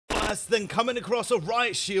worse than coming across a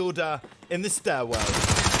riot shielder in the stairwell.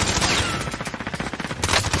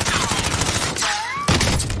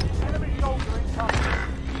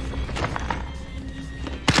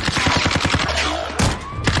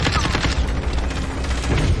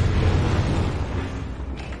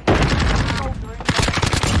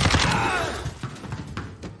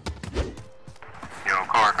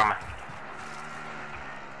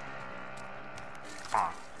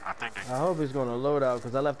 I hope he's gonna load out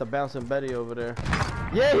because I left the bouncing Betty over there.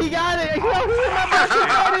 Yeah, he got it! Yo, he hit my bouncing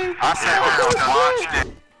Betty! I said we're watching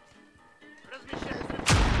it.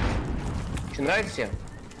 Че, нравится всем?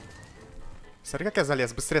 Смотри, как я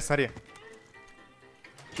залез, быстрее смотри.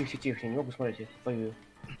 Тихо, тихо, не могу смотреть, я пою.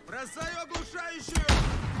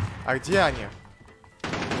 А где они?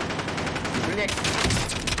 Блять.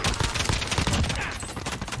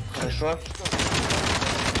 Хорошо.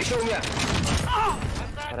 Еще у меня.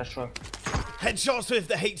 Хорошо. Headshots with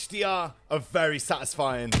the HDR are very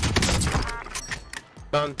satisfying.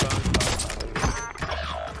 Done.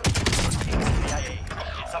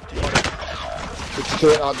 It's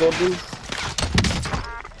outdoor, dude.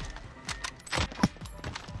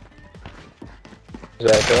 Is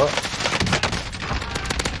that go?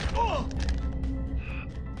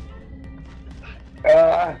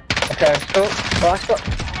 Okay, stop.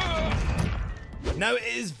 Now, it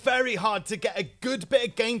is very hard to get a good bit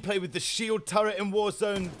of gameplay with the shield turret in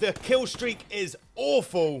Warzone. The kill streak is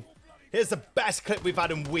awful. Here's the best clip we've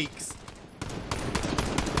had in weeks.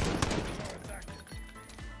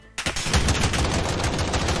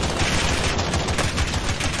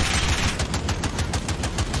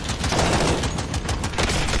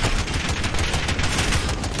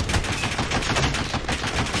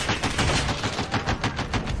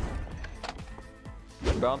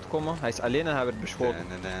 Aan te komen. Hij is alleen en hij werd beschoten.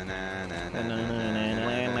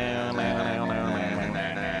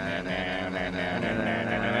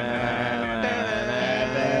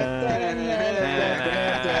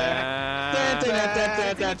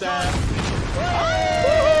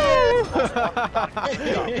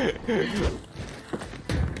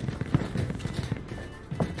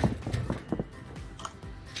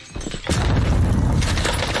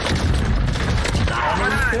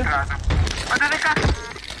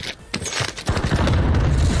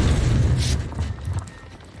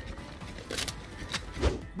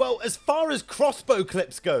 Well, as far as crossbow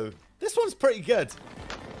clips go, this one's pretty good.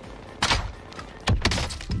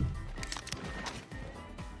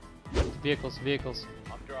 Vehicles.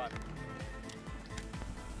 I'm driving.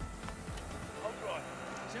 I'll drive.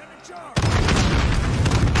 Send in charge.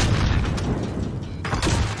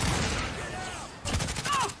 Get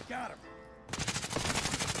out! Got him.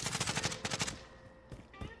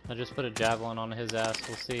 I just put a javelin on his ass.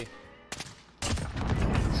 We'll see.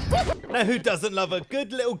 Now, who doesn't love a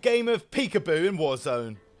good little game of peekaboo in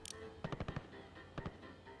Warzone?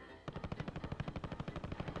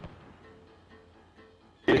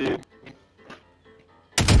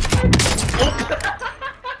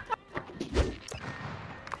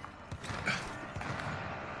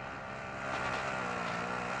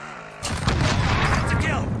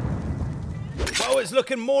 Well, it's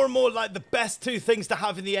looking more and more like the best two things to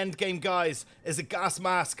have in the end game, guys, is a gas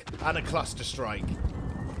mask and a cluster strike.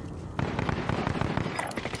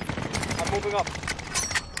 I'm moving up.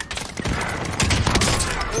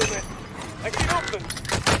 Moving. Exit open.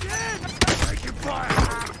 Taking fire.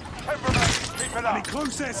 Keep it up. Any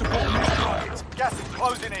close air support on these targets. Gas is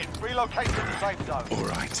closing in. Relocate to the safe zone. All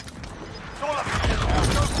right. It's all up to you now.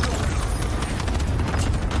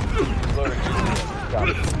 Got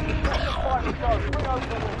it. Bring over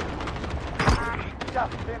the wall. Gas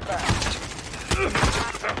is inbound.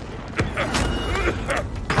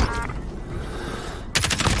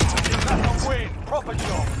 That's a win. Proper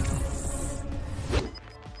job.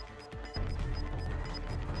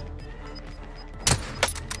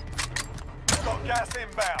 Got gas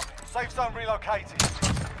inbound. Safe zone relocated.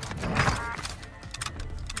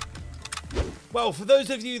 Well, for those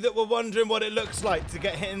of you that were wondering what it looks like to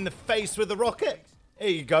get hit in the face with a rocket, here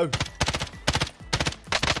you go.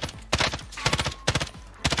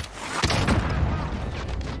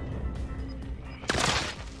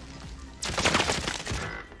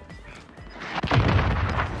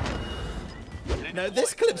 Now,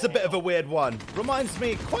 this clip's a bit of a weird one. Reminds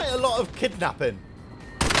me quite a lot of kidnapping.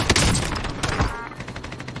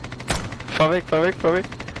 Far weg.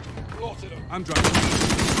 I'm driving.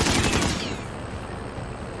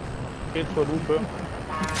 Geen verroepen.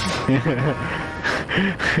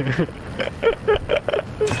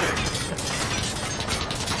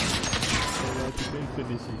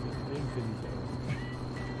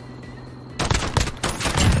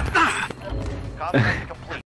 Undertaking